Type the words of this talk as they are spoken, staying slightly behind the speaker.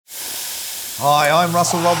Hi, I'm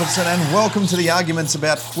Russell Robertson and welcome to the Arguments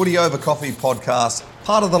About Footy Over Coffee podcast,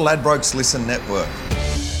 part of the Ladbrokes Listen Network.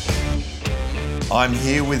 I'm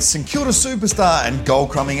here with St Kilda superstar and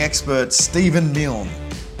goal-crumbing expert Stephen Milne.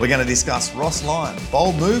 We're going to discuss Ross Lyon,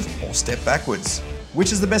 bold move or step backwards,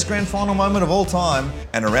 which is the best grand final moment of all time,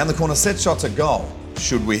 and around the corner set shots at goal.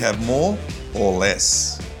 Should we have more or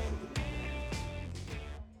less?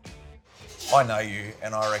 I know you,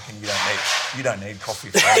 and I reckon you don't need coffee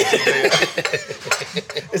for anything, do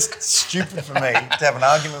you? It's stupid for me to have an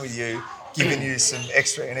argument with you, giving you some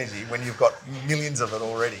extra energy when you've got millions of it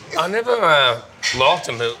already. I never liked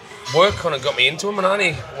them, but work kind of got me into them, and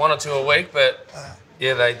only one or two a week, but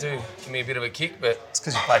yeah, they do give me a bit of a kick. But it's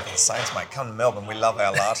because you play for the Saints, mate. Come to Melbourne, we love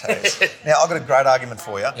our lattes. Now, I've got a great argument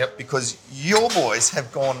for you, because your boys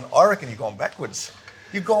have gone, I reckon you've gone backwards.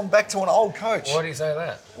 You've gone back to an old coach. Why do you say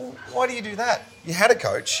that? Well, why do you do that? You had a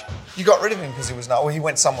coach, you got rid of him because he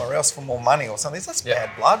went somewhere else for more money or something. That's bad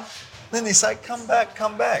blood. Then they say, come back.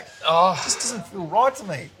 Oh. It just doesn't feel right to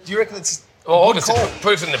me. Do you reckon it's I'll just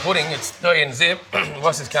proof in the pudding. It's 3 and zip.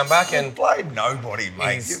 Ross has come back and... You played nobody,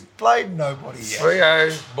 mate. You played nobody yet.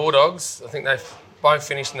 3-0 Bulldogs. I think they both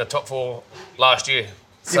finished in the top 4 last year.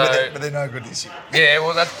 So, but they're no good this year. Yeah,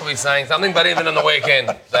 well, that's probably saying something. But even on the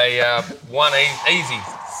weekend, they won easy.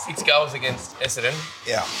 6 goals against Essendon.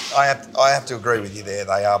 Yeah, I have to agree with you there.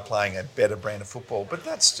 They are playing a better brand of football. But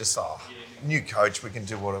that's just, new coach, we can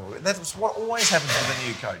do whatever. That's what always happens with a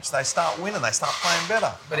new coach. They start winning, they start playing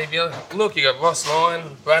better. But if you look, you got Ross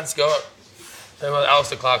Lyon, Brad Scott,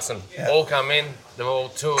 Alistair Clarkson, all come in. They're all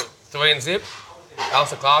 3 and zip.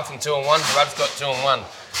 Alistair Clarkson 2 and 1, Brad Scott 2 and 1.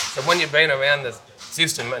 So when you've been around the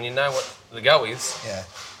system and you know what the go is,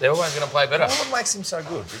 they're always going to play better. Well, what makes him so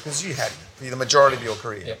good? Because you had him for the majority of your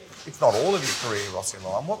career, if not all of your career, Rossi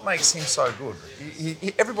Lyon. What makes him so good?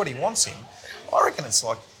 Everybody wants him. I reckon it's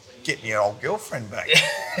like getting your old girlfriend back.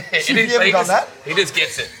 Have you ever done that? He just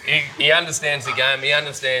gets it. He understands the game. He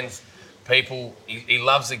understands people. He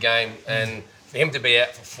loves the game. And for him to be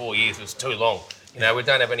out for 4 years was too long. You know, we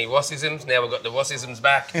don't have any Rossisms. Now we've got the Rossisms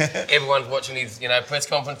back. Everyone's watching his, press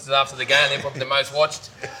conferences after the game. They're probably the most watched.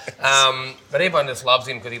 But everyone just loves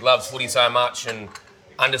him because he loves footy so much and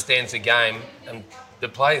understands the game. And the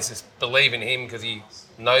players just believe in him because he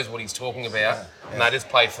knows what he's talking about. And they just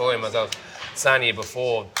play for him. As I was saying here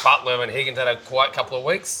before, Butler and Higgins had a quiet couple of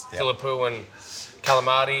weeks. Philippou and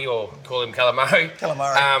Calamari, or call him Calamari.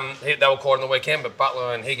 They were quiet on the weekend, but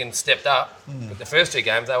Butler and Higgins stepped up. But the first 2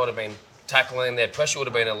 games, they would have been tackling, their pressure would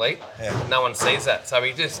have been elite. No one sees that. So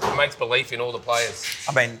he just makes belief in all the players.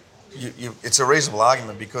 I mean, it's a reasonable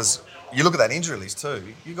argument because you look at that injury list too.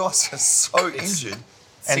 You guys are so injured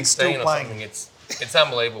and still playing. It's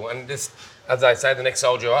unbelievable. And just, as they say, the next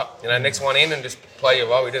soldier up. Next one in and just play your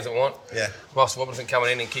role. He doesn't want Ross Robertson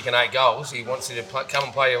coming in and kicking 8 goals. He wants you to come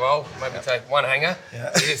and play your role, maybe take one hanger.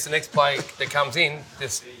 It's the next play that comes in.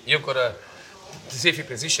 Just you've got a specific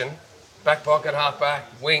position, back pocket, half back,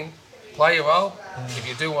 wing. Play your role. If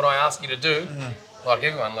you do what I ask you to do, like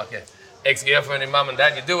everyone, like your ex-girlfriend and mum and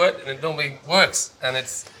dad, you do it, and it normally works. And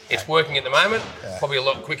it's working at the moment, probably a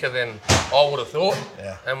lot quicker than I would have thought.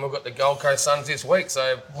 And we've got the Gold Coast Suns this week,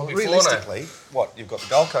 so realistically, you've got the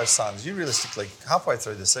Gold Coast Suns. You realistically, halfway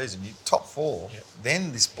through the season, you top 4.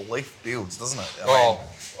 Then this belief builds, doesn't it? I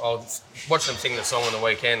was watching them sing the song on the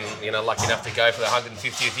weekend. Lucky enough to go for the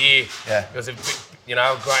 150th year. It was a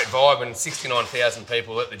great vibe, and 69,000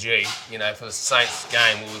 people at the G. For the Saints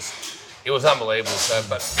game it was unbelievable. So,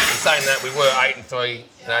 but in saying that, we were 8-3.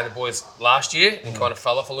 The boys last year and kind of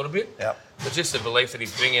fell off a little bit. But just the belief that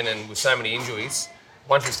he's bringing, and with so many injuries,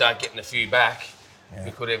 once we start getting a few back,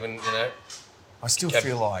 we could even, I still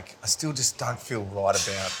just don't feel right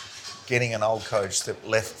about getting an old coach that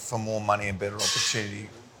left for more money and better opportunity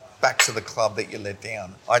back to the club that you let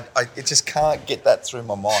down. I just can't get that through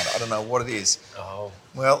my mind. I don't know what it is. Oh.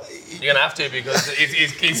 Well, you're going to have to, because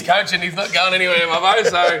he's coaching. He's not going anywhere, Mabo,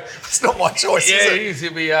 so... It's not my choice, is it? Yeah, he is.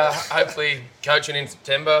 He'll be hopefully coaching in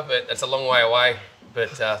September, but it's a long way away. But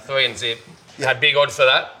 3 and zip. Had big odds for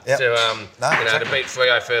that, to beat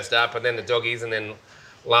 3-0 first up, and then the Doggies, and then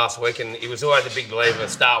last week. And he was always a big believer,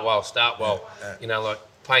 start well. Like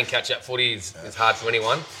playing catch-up footy is hard for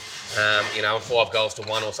anyone. 5 goals to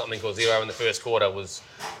 1 or something, or 0 in the first quarter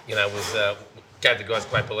gave the guys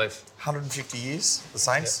great belief. 150 years, the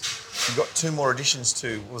Saints. You've got 2 more additions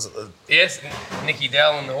to, Yes, Nicky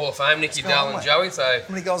Dell in the Hall of Fame, Nicky Dell and Joey. So how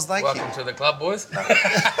many goals they welcome to the club, boys.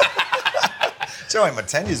 Joey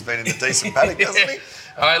Matanya's been in a decent paddock, hasn't he?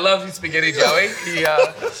 I love his spaghetti, Joey.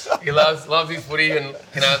 He loves his footy, and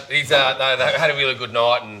he's they had a really good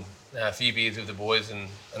night and a few beers with the boys, and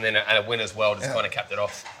then a win as well, just kind of capped it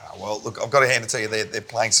off. Well, look, I've got to hand it to you. They're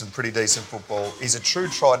playing some pretty decent football. He's a true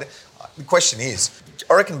tried. The question is,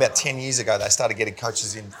 I reckon about 10 years ago they started getting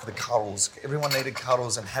coaches in for the cuddles. Everyone needed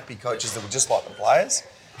cuddles and happy coaches that were just like the players.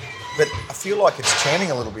 But I feel like it's turning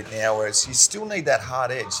a little bit now, whereas you still need that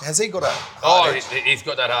hard edge. Has he got a hard edge? He's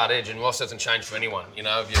got that hard edge, and Ross doesn't change for anyone. You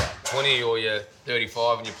know, if you're 20 or you're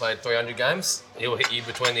 35 and you played 300 games, he'll hit you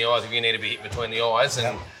between the eyes if you need to be hit between the eyes,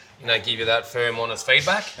 and give you that firm, honest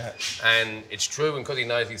feedback. Yeah. And it's true, and because he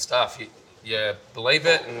knows his stuff, you believe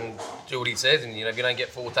it and do what he says. And if you don't get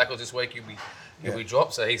 4 tackles this week, you'll be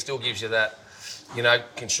dropped. So he still gives you that,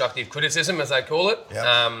 constructive criticism, as they call it.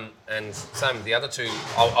 Yep. And same with the other two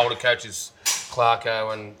older coaches,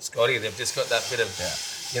 Clarko and Scotty. They've just got that bit of,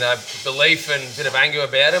 belief and a bit of anger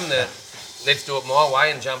about them that let's do it my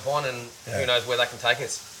way and jump on, and who knows where they can take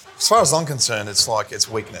us. As far as I'm concerned, it's like it's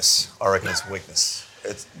weakness. I reckon it's weakness.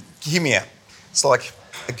 Hear me out. It's like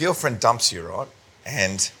a girlfriend dumps you, right?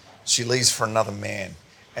 And she leaves for another man.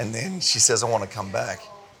 And then she says, I want to come back.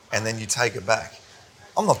 And then you take her back.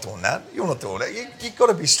 I'm not doing that. You're not doing that. You've got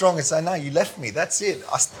to be strong and say, no, you left me. That's it.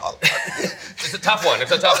 It's a tough one.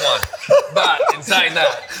 But in saying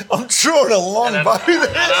that... I'm drawing a long bow there.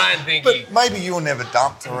 And I don't think but maybe you were never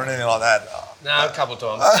dumped or anything like that. No, a couple of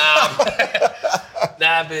times.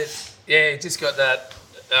 But yeah, just got that...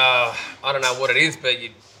 I don't know what it is, but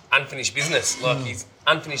unfinished business. Like, he's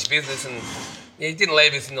unfinished business, and he didn't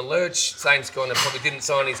leave us in the lurch. Saints kind of probably didn't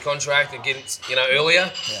sign his contract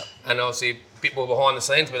earlier. Yeah. And obviously... bit more behind the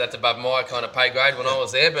scenes, but that's above my kind of pay grade when I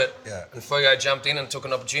was there. But and Fugo jumped in and took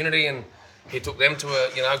an opportunity, and he took them to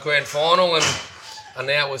a grand final, and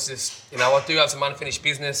now it was just I do have some unfinished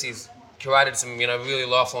business. He's curated some really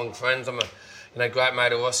lifelong friends. I'm a great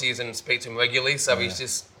mate of Rossi's and speak to him regularly. So he's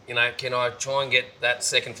just can I try and get that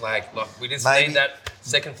second flag? Like we just need that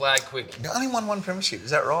second flag quick. You only won one premiership,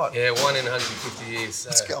 is that right? Yeah, 1 in 150 years. So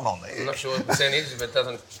what's going on there? I'm not sure the percentage, but it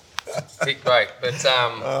doesn't. Tick break, but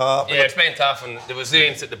it's been tough, and there was the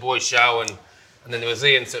ins at the boys' show, and then there was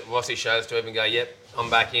the ins at Rossi's shows to even go, yep, I'm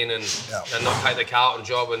back in, and not take the Carlton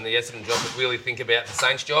job and the Essendon job, but really think about the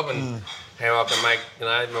Saints job and how I can make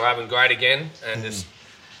Moorabbin great again, and just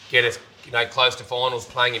get us close to finals,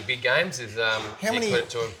 playing in big games is how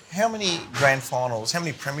many grand finals, how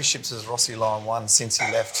many premierships has Rossi Lyon won since he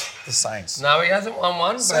left the Saints? No, he hasn't won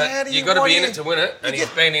one, so but you've got to be in it to win it, and he's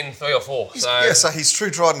been in 3 or 4. So he's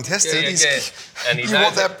true, tried and tested. And he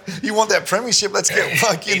you want that premiership? Let's get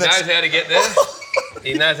back in. He knows how to get there.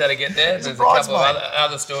 He knows how to get there. There's a couple of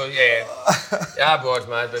other stories. Yeah,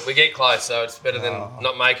 bridesmaid, but we get close, so it's better than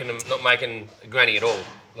not making granny at all.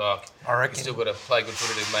 Like, I reckon you still got to play good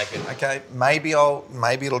footy to make it. Okay, maybe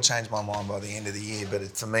it'll change my mind by the end of the year, but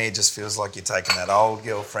for me it just feels like you're taking that old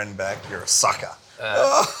girlfriend back. You're a sucker.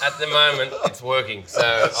 At the moment, it's working, so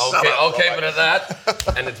I'll keep it at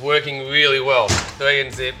that, and it's working really well. 3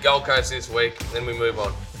 and zip, Gold Coast this week, then we move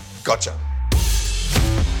on. Gotcha.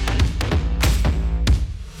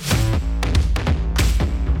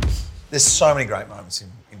 There's so many great moments in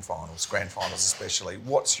finals, grand finals especially.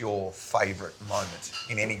 What's your favourite moment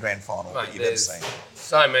in any grand final that you've ever seen?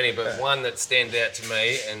 So many, but one that stands out to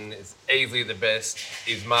me and is easily the best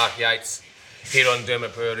is Mark Yates' hit on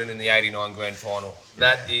Dermot Purdon in the 89 grand final.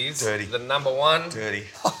 That is dirty. The number one. Dirty.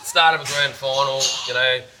 Start of a grand final,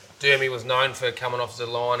 Dermy was known for coming off the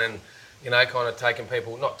line and, kind of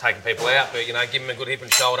not taking people out, but, giving them a good hip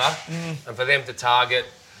and shoulder. And for them to target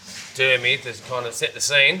Dermy to kind of set the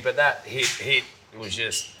scene, but that hit it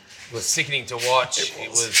was sickening to watch. It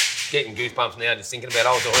was getting goosebumps now just thinking about it.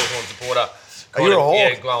 I was a Hawthorn supporter. You're a Hawk?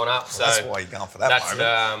 Yeah, growing up. So that's why you're going for that moment.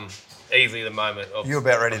 That's easily the moment. You were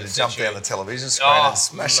about ready to jump down the television screen and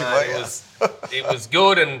smash it, weren't you? It was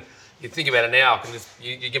good, and you think about it now,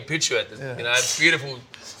 you can picture it. It's beautiful,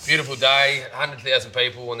 beautiful day, 100,000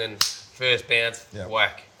 people, and then first bounce,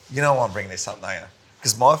 whack. You know why I'm bringing this up, don't you?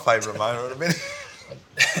 Because my favourite moment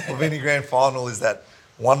of any grand final is that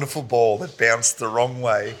wonderful ball that bounced the wrong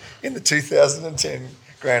way in the 2010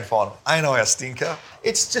 grand final. Ain't I a stinker?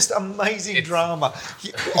 It's just amazing drama.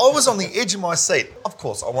 I was on the edge of my seat. Of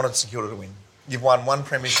course, I wanted St Kilda to win. You've won one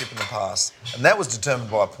premiership in the past, and that was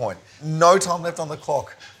determined by a point. No time left on the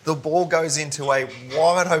clock. The ball goes into a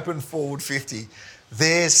wide open forward 50.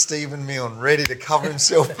 There's Stephen Milne ready to cover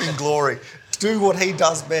himself in glory. Do what he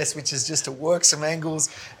does best, which is just to work some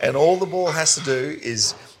angles, and all the ball has to do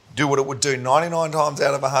is do what it would do 99 times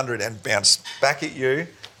out of 100 and bounce back at you.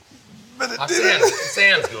 But it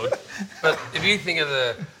sounds good. But if you think of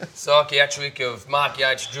the psychiatric of Mark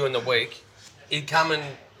Yates during the week, he'd come and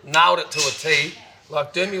nailed it to a tee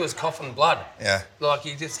Like, Dermy was coughing blood. Yeah. Like,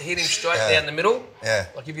 you just hit him straight down the middle. Yeah.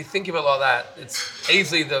 Like, if you think of it like that, it's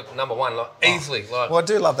easily the number one. Like, easily. Like, well, I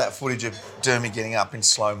do love that footage of Dermy getting up in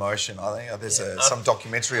slow motion. I think there's some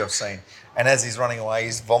documentary I've seen. And as he's running away,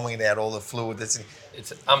 he's vomiting out all the fluid that's in.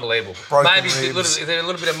 It's unbelievable. Broken Maybe ribs. Is there a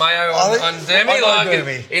little bit of mayo on Dermy? I know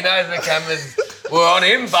Dermy. He knows the cameras were on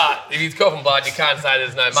him, but if he's coughing blood, you can't say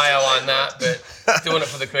there's no mayo on that. But he's doing it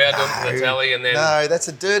for the crowd, doing it for the telly, and then... No, that's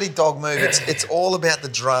a dirty dog move. It's all about the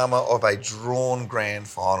drama of a drawn grand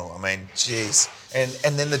final. I mean, jeez.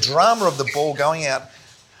 And then the drama of the ball going out,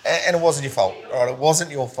 and it wasn't your fault, all right? It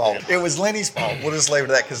wasn't your fault. It was Lenny's fault. We'll just leave it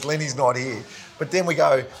at that because Lenny's not here. But then we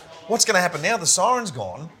go, what's going to happen now? The siren's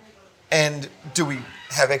gone. And do we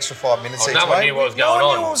have extra 5 minutes each way? No one knew what was going on. No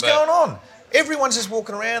one knew what was going on. Everyone's just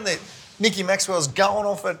walking around there. Nicky Maxwell's going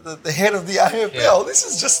off at the head of the AFL. Yeah. This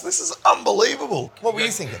is unbelievable. What were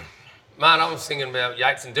you thinking? Man, I was thinking about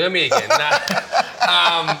Yates and Dermy again.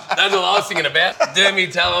 That's all I was thinking about.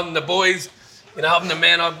 Dermy telling the boys, I'm the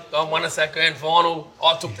man, I won us that grand final.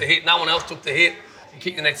 I took the hit, no one else took the hit. He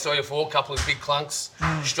kicked the next 3 or 4, couple of big clunks,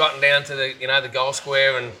 strutting down to the goal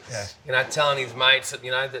square and, telling his mates that,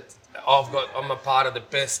 that I'm a part of the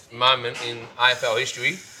best moment in AFL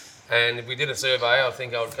history. And if we did a survey, I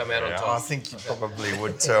think I would come out on top. I think you probably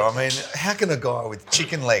would too. I mean, how can a guy with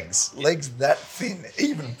chicken legs that thin,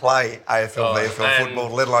 even play AFL, VFL football,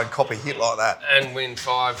 let alone cop a hit like that? And win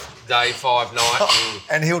 5 day, 5 night.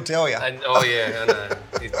 And he'll tell you. I know.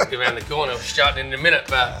 He's around the corner, starting in a minute,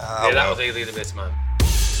 but that was easily the best moment.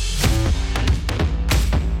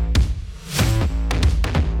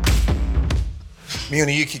 Milne,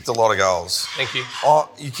 you kicked a lot of goals. Thank you. Oh,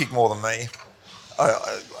 you kicked more than me.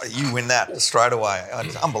 You win that straight away.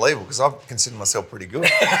 It's unbelievable because I consider myself pretty good.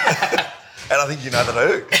 And I think you know that I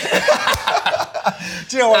do.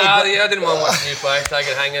 Do you know what? I didn't mind watching you play,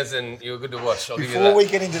 taking hangers, and you were good to watch. Before we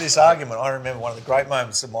get into this argument, I remember one of the great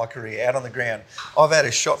moments of my career out on the ground. I've had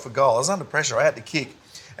a shot for goal. I was under pressure. I had to kick.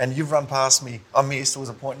 And you've run past me. I missed. There was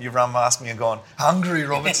a point and you've run past me and gone, hungry,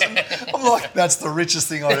 Robertson. I'm like, that's the richest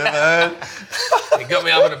thing I've ever heard. It got me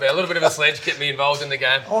up in a little bit of a sledge, kept me involved in the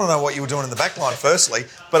game. I want to know what you were doing in the back line, firstly.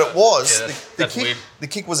 But it was, that's weird. The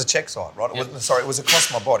kick was a check side, right? It was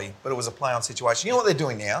across my body, but it was a play-on situation. You know what they're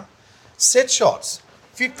doing now? Set shots,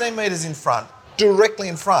 15 metres in front, directly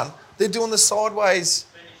in front. They're doing the sideways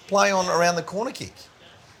play-on around the corner kick.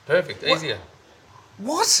 Perfect, easier.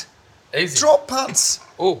 What? Easy. Drop punts.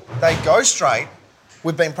 Oh. They go straight.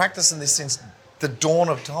 We've been practicing this since the dawn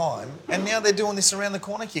of time, and now they're doing this around the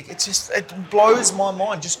corner kick. It blows my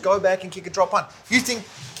mind. Just go back and kick a drop punt. You think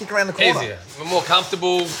kick around the corner? Easier. We're more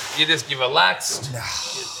comfortable. You relaxed. No.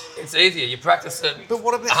 It's easier. You practice it but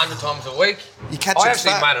what about 100 times a week. You catch I it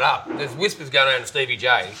actually fat. made it up. There's whispers going around Stevie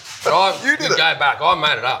J. But You did it. go back. I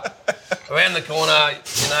made it up. Around the corner,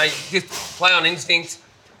 you just play on instinct.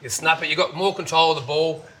 You snap it. You got more control of the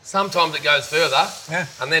ball. Sometimes it goes further. Yeah.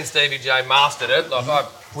 And then Stevie J mastered it.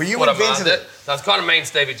 You invented it. So it's kind of mean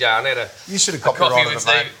Stevie J. I need You should have coffee copyrighted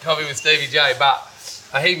with Stevie J. But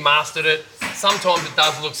he mastered it. Sometimes it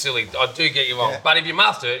does look silly. I do get you wrong. Yeah. But if you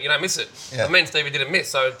master it, you don't miss it. Yeah. Me and Stevie didn't miss,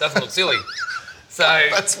 so it doesn't look silly. So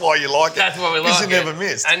That's why you like it. That's why we like it. Because you never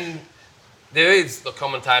missed. And there is the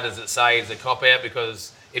commentators that say it's a cop-out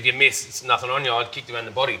because if you miss, it's nothing on you. I'd kick you around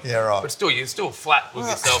the body. Yeah, right. But still, you're still flat with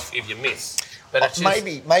yourself if you miss. But it's just,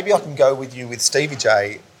 maybe I can go with you with Stevie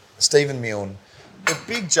J, Stephen Milne. The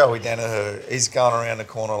big Joey Danaher, he's going around the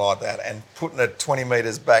corner like that and putting it 20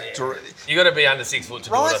 metres back. You got to be under 6 foot to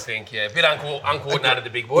do it, I think. Yeah, a bit uncoordinated,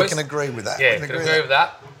 the big boys. We can agree with that. Yeah, can agree with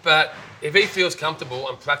that. But if he feels comfortable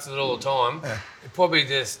and practices it all the time, it probably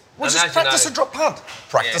just... Well, just practice the drop punt.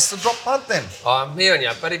 Practice the drop punt then. I'm hearing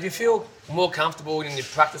you. But if you feel more comfortable and you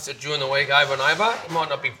practice it during the week over and over, you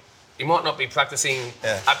might not be practicing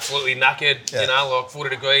absolutely knackered, like 40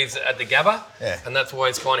 degrees at the gabba, and that's why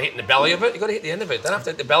it's kind of hitting the belly of it. You've got to hit the end of it. Don't have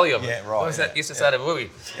to hit the belly of it. Yeah, right. That used to say to Rui.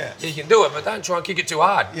 Yeah. You can do it, but don't try and kick it too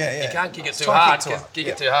hard. Yeah. You can't kick it too hard. Kick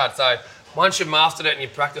it too hard. So once you've mastered it and you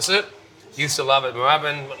practice it, used to love it.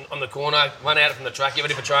 Marabin on the corner, run out from the track, get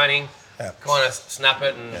ready for training, kind of snap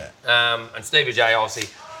it, and Stevie J obviously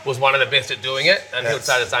was one of the best at doing it, and he'll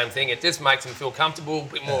say the same thing. It just makes him feel comfortable, a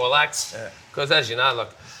bit more relaxed, because as you know, like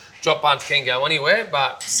drop punts can go anywhere,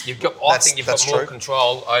 but I think you've got more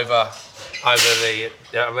control over the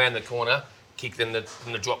around the corner kick than the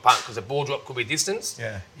drop punt, because the ball drop could be distance.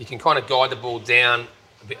 Yeah. You can kind of guide the ball down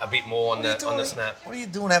a bit more on the snap. What are you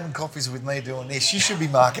doing having coffees with me doing this? You should be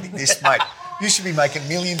marketing this, mate. You should be making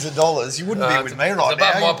millions of dollars. You wouldn't be with me right now. It's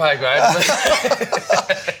above my pay grade.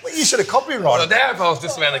 Well, You should have copyrighted Well, the AFL's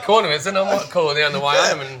just around the corner, isn't it? I might call her down the way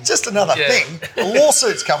home. And, just another thing. A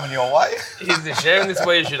lawsuit's coming your way. Here's the share, and this is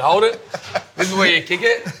where you should hold it. This is where you kick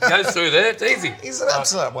it. Goes through there. It's easy. Is it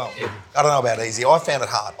absolute? Well, I don't know about easy. I found it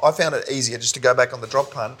hard. I found it easier just to go back on the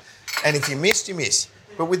drop punt, and if you missed, you miss.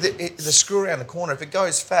 But with the screw around the corner, if it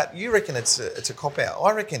goes fat, you reckon it's a cop out.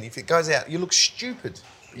 I reckon if it goes out, you look stupid.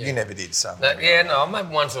 Yeah. You never did, so. Maybe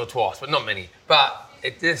once or twice, but not many. But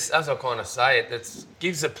it just, as I kind of say, it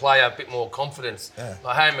gives the player a bit more confidence. Yeah.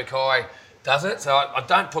 Like Harry Mackay does it, so I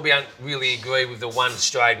don't really agree with the one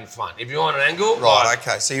straight in front. If you're on an angle, right,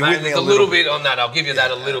 okay, so you're with me a little bit on that. I'll give you that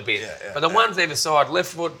a little bit. But the ones either side,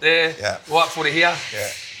 left foot there, right foot here,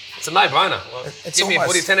 it's a no-brainer. Well, give me a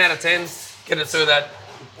footy 10 out of 10, get it through that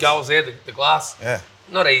goals there, the glass. Yeah.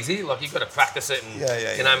 Not easy. Like you've got to practice it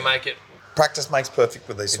and make it. Practice makes perfect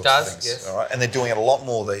with these sorts of things. Yes. All right, and they're doing it a lot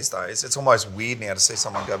more these days. It's almost weird now to see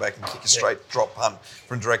someone go back and kick a straight drop punt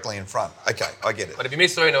from directly in front. Okay, I get it. But if you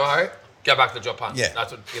miss 3 in a row, go back to the drop punt. Yeah.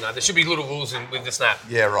 That's what, there should be little rules with the snap.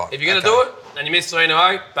 Yeah, right. If you're going to do it and you miss 3 in a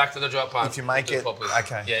row, back to the drop punt. If you make it,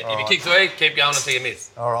 okay. Yeah, if you kick 3, keep going until you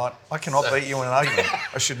miss. All right. I cannot beat you in an argument.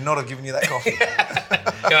 I should not have given you that coffee.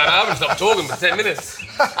 I haven't stopped talking for 10 minutes.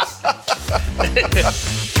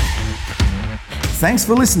 Thanks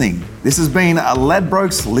for listening. This has been a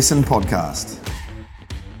Ladbrokes Listen podcast.